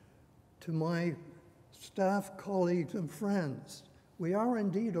 To my staff, colleagues, and friends, we are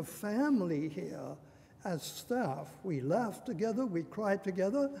indeed a family here as staff. We laugh together, we cry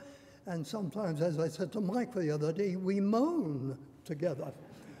together, and sometimes, as I said to Michael the other day, we moan together.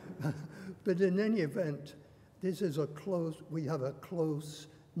 But in any event, this is we have a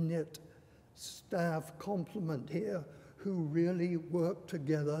close-knit staff complement here who really work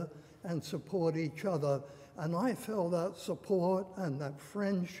together and support each other. And I feel that support and that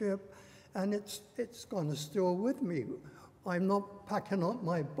friendship, and it's kind of still with me. I'm not packing up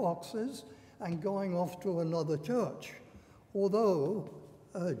my boxes and going off to another church. Although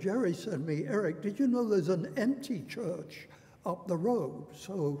Jerry said to me, Eric, did you know there's an empty church up the road?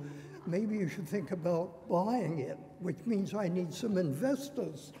 So maybe you should think about buying it, which means I need some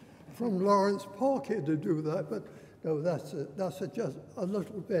investors from Lawrence Park here to do that. But no, that's just a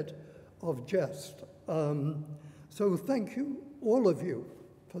little bit of jest. So thank you, all of you,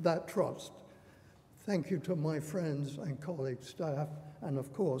 for that trust. Thank you to my friends and colleagues, staff, and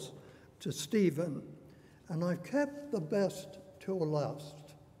of course, to Stephen. And I've kept the best till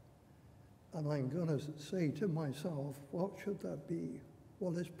last. And I'm going to say to myself, what should that be?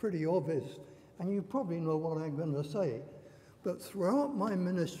 Well, it's pretty obvious, and you probably know what I'm going to say. But throughout my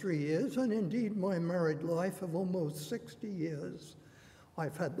ministry years, and indeed my married life of almost 60 years,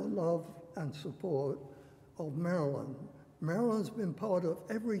 I've had the love and support of Marilyn. Marilyn's been part of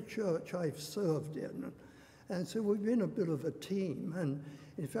every church I've served in. And so we've been a bit of a team. And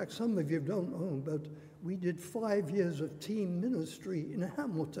in fact, some of you don't know, but we did 5 years of team ministry in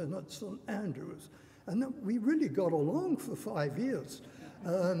Hamilton at St. Andrews. And we really got along for 5 years.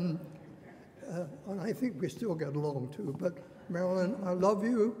 And I think we still get along too. But Marilyn, I love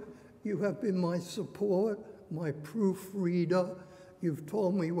you. You have been my support, my proofreader. You've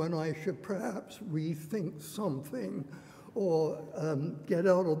told me when I should perhaps rethink something or get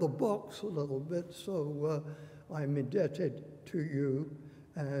out of the box a little bit. So I'm indebted to you,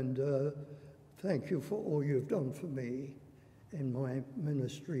 and thank you for all you've done for me in my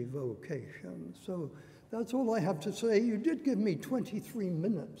ministry vocation. So that's all I have to say. You did give me 23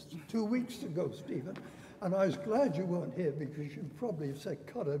 minutes 2 weeks ago, Stephen, and I was glad you weren't here because you'd probably have said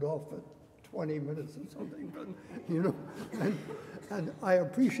cut it off at 20 minutes or something, but you know, and I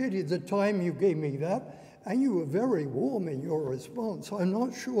appreciated the time you gave me that. And you were very warm in your response. I'm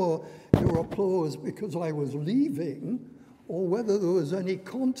not sure your applause because I was leaving or whether there was any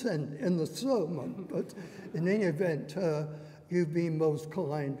content in the sermon. But in any event, you've been most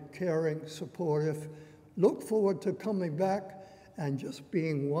kind, caring, supportive. Look forward to coming back and just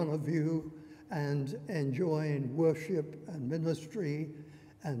being one of you and enjoying worship and ministry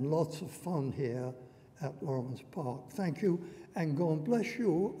and lots of fun here at Lawrence Park. Thank you, and God bless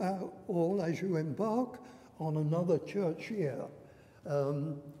you all as you embark on another church year.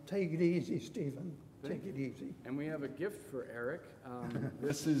 Take it easy, Stephen. Take it easy. And we have a gift for Eric.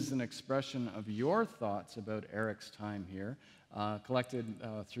 This is an expression of your thoughts about Eric's time here, collected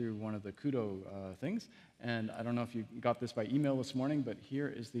through one of the Kudo things. And I don't know if you got this by email this morning, but here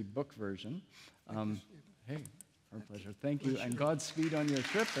is the book version. Hey, our pleasure. Thank you, and Godspeed on your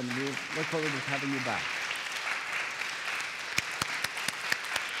trip, and we look forward to having you back.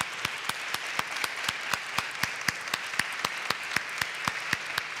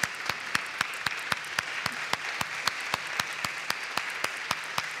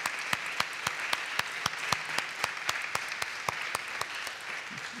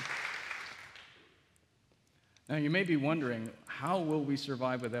 Now, you may be wondering, how will we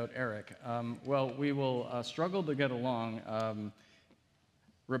survive without Eric? Well, we will struggle to get along.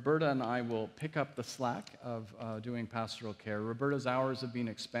 Roberta and I will pick up the slack of doing pastoral care. Roberta's hours have been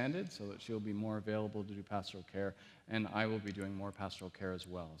expanded so that she'll be more available to do pastoral care, and I will be doing more pastoral care as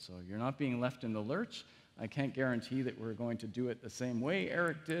well. So you're not being left in the lurch. I can't guarantee that we're going to do it the same way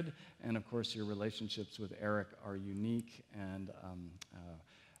Eric did, and of course your relationships with Eric are unique, and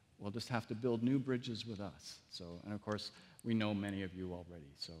we'll just have to build new bridges with us. So, and of course, we know many of you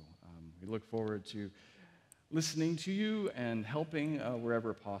already. So we look forward to listening to you and helping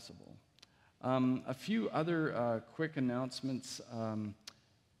wherever possible. A few other quick announcements.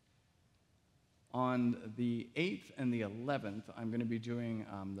 On the 8th and the 11th, I'm going to be doing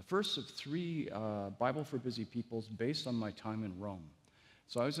the first of 3 Bible for Busy Peoples based on my time in Rome.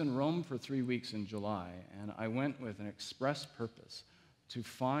 So I was in Rome for 3 weeks in July, and I went with an express purpose to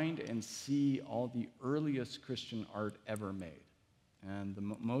find and see all the earliest Christian art ever made. And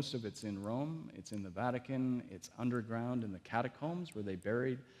most of it's in Rome, it's in the Vatican, it's underground in the catacombs where they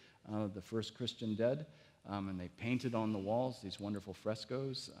buried the first Christian dead, and they painted on the walls these wonderful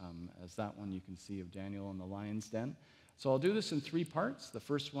frescoes, as that one you can see of Daniel in the lion's den. So I'll do this in 3 parts. The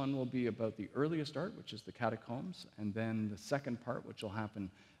first one will be about the earliest art, which is the catacombs, and then the second part, which will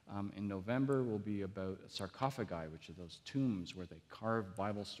happen in November, will be about sarcophagi, which are those tombs where they carve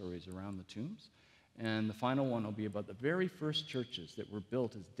Bible stories around the tombs. And the final one will be about the very first churches that were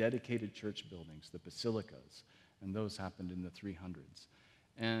built as dedicated church buildings, the basilicas, and those happened in the 300s.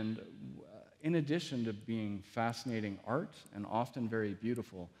 And in addition to being fascinating art and often very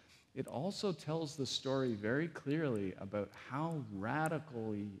beautiful, it also tells the story very clearly about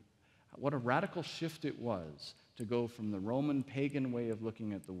what a radical shift it was to go from the Roman pagan way of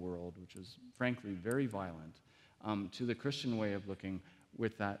looking at the world, which was frankly very violent, to the Christian way of looking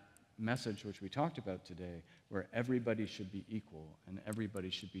with that message which we talked about today, where everybody should be equal and everybody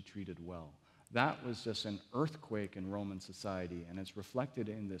should be treated well. That was just an earthquake in Roman society, and it's reflected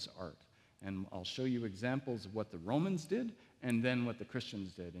in this art. And I'll show you examples of what the Romans did and then what the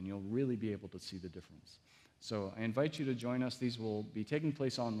Christians did, and you'll really be able to see the difference. So I invite you to join us. These will be taking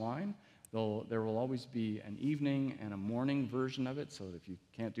place online. There will always be an evening and a morning version of it, so that if you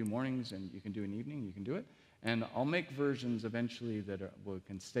can't do mornings and you can do an evening, you can do it. And I'll make versions eventually that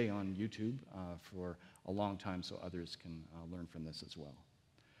can stay on YouTube for a long time so others can learn from this as well.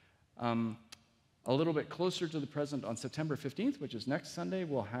 A little bit closer to the present, on September 15th, which is next Sunday,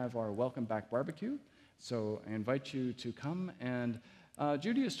 we'll have our Welcome Back barbecue. So I invite you to come. And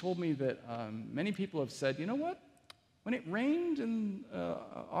Judy has told me that many people have said, you know what? When it rained in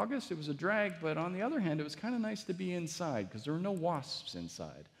August, it was a drag, but on the other hand, it was kind of nice to be inside because there were no wasps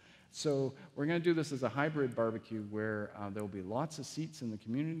inside. So we're going to do this as a hybrid barbecue where there will be lots of seats in the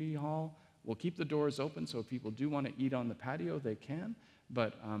community hall. We'll keep the doors open, so if people do want to eat on the patio, they can.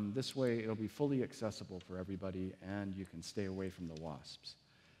 But this way, it'll be fully accessible for everybody, and you can stay away from the wasps.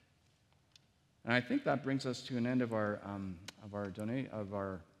 And I think that brings us to an end of our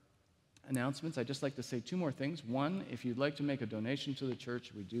announcements. I'd just like to say 2 more things. One, if you'd like to make a donation to the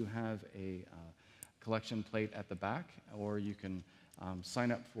church, we do have a collection plate at the back, or you can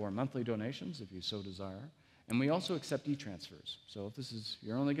sign up for monthly donations if you so desire. And we also accept e-transfers. So if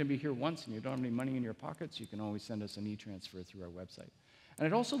you're only going to be here once and you don't have any money in your pockets, you can always send us an e-transfer through our website. And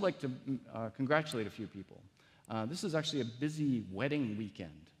I'd also like to congratulate a few people. This is actually a busy wedding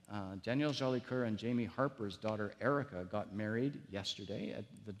weekend. Danielle Jolicoeur and Jamie Harper's daughter Erica got married yesterday at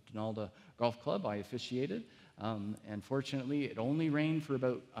the Donalda Golf Club. I officiated. And fortunately, it only rained for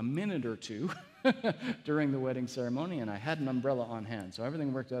about a minute or 2 during the wedding ceremony, and I had an umbrella on hand, so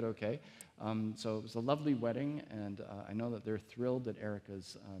everything worked out okay. So it was a lovely wedding, and I know that they're thrilled that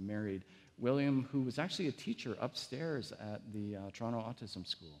Erica's married William, who was actually a teacher upstairs at the Toronto Autism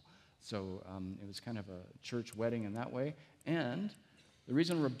School. So it was kind of a church wedding in that way. And the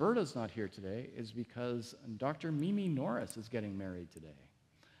reason Roberta's not here today is because Dr. Mimi Norris is getting married today.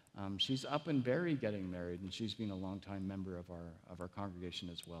 She's up in Barrie getting married, and she's been a longtime member of our congregation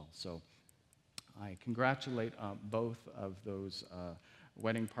as well. So I congratulate both of those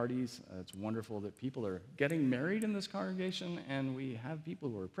wedding parties. It's wonderful that people are getting married in this congregation, and we have people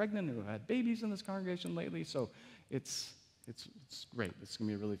who are pregnant who have had babies in this congregation lately. So it's great. It's going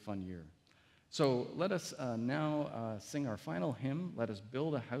to be a really fun year. So let us now sing our final hymn, Let Us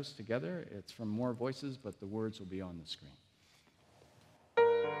Build a House Together. It's from More Voices, but the words will be on the screen.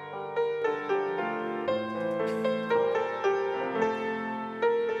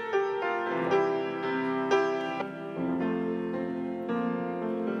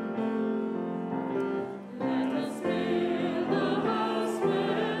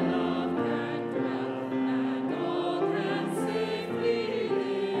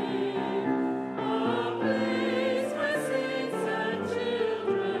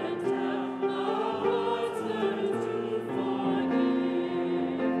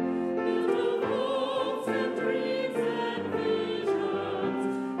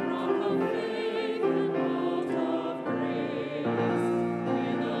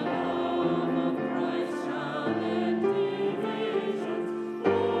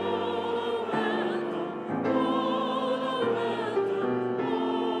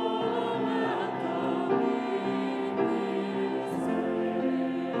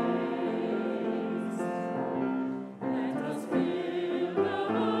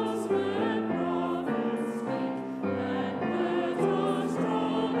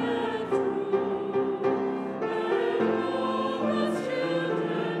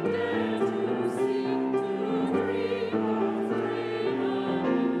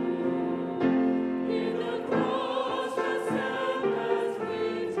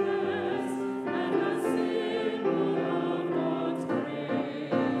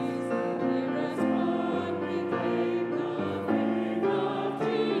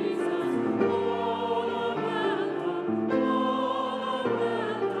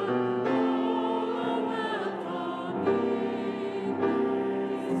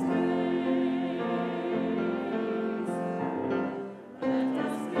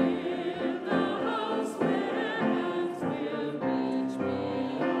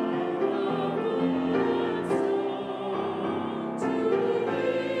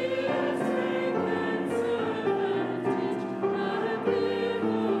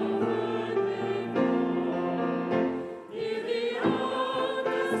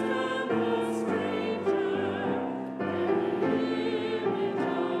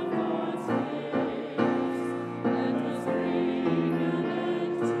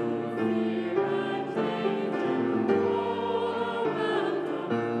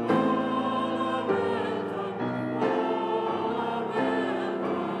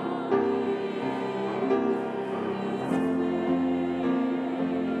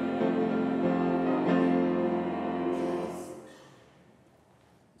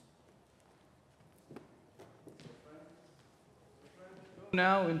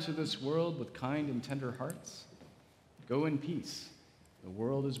 Now into this world with kind and tender hearts. Go in peace. The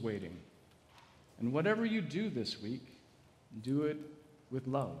world is waiting. And whatever you do this week, do it with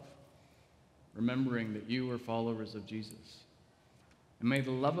love, remembering that you are followers of Jesus. And may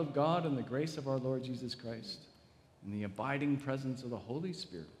the love of God and the grace of our Lord Jesus Christ and the abiding presence of the Holy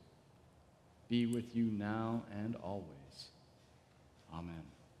Spirit be with you now and always. Amen.